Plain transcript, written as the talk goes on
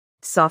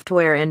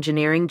Software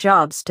engineering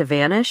jobs to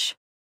vanish?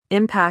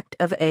 Impact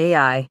of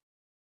AI.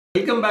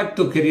 Welcome back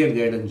to Career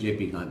Guidance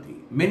JP Gandhi.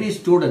 Many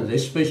students,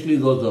 especially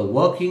those who are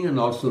working and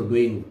also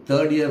doing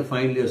third year,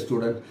 final year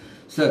students,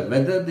 sir,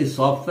 whether the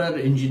software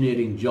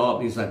engineering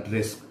job is at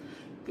risk.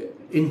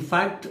 In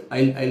fact,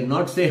 I'll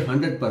not say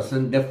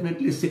 100%,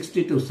 definitely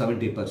 60 to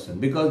 70%,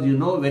 because you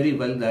know very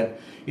well that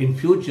in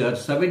future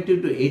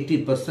 70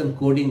 to 80%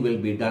 coding will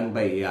be done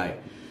by AI.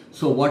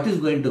 So what is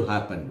going to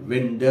happen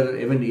when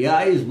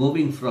AI is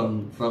moving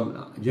from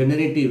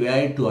generative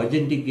AI to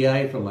agentic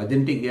AI, from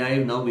agentic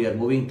AI now we are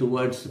moving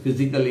towards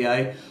physical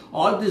AI.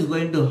 All this is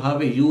going to have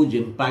a huge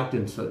impact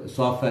in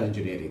software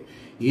engineering.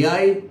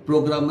 AI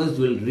programmers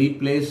will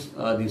replace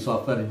the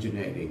software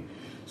engineering.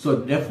 So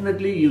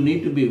definitely you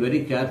need to be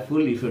very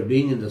careful if you're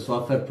doing in the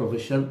software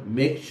profession.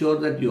 Make sure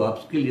that you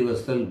upskill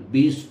yourself,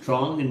 be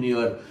strong in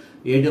your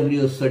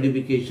AWS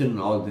certification and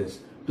all this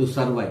to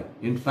survive.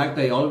 In fact,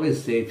 I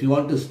always say if you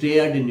want to stay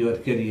ahead in your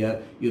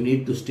career, you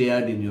need to stay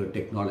ahead in your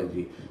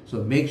technology.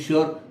 So make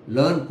sure,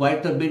 learn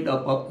quite a bit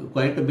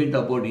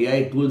about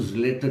AI tools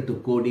related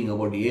to coding,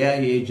 about AI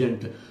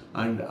agent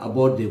and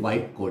about the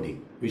vibe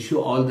coding. Wish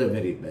you all the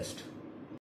very best.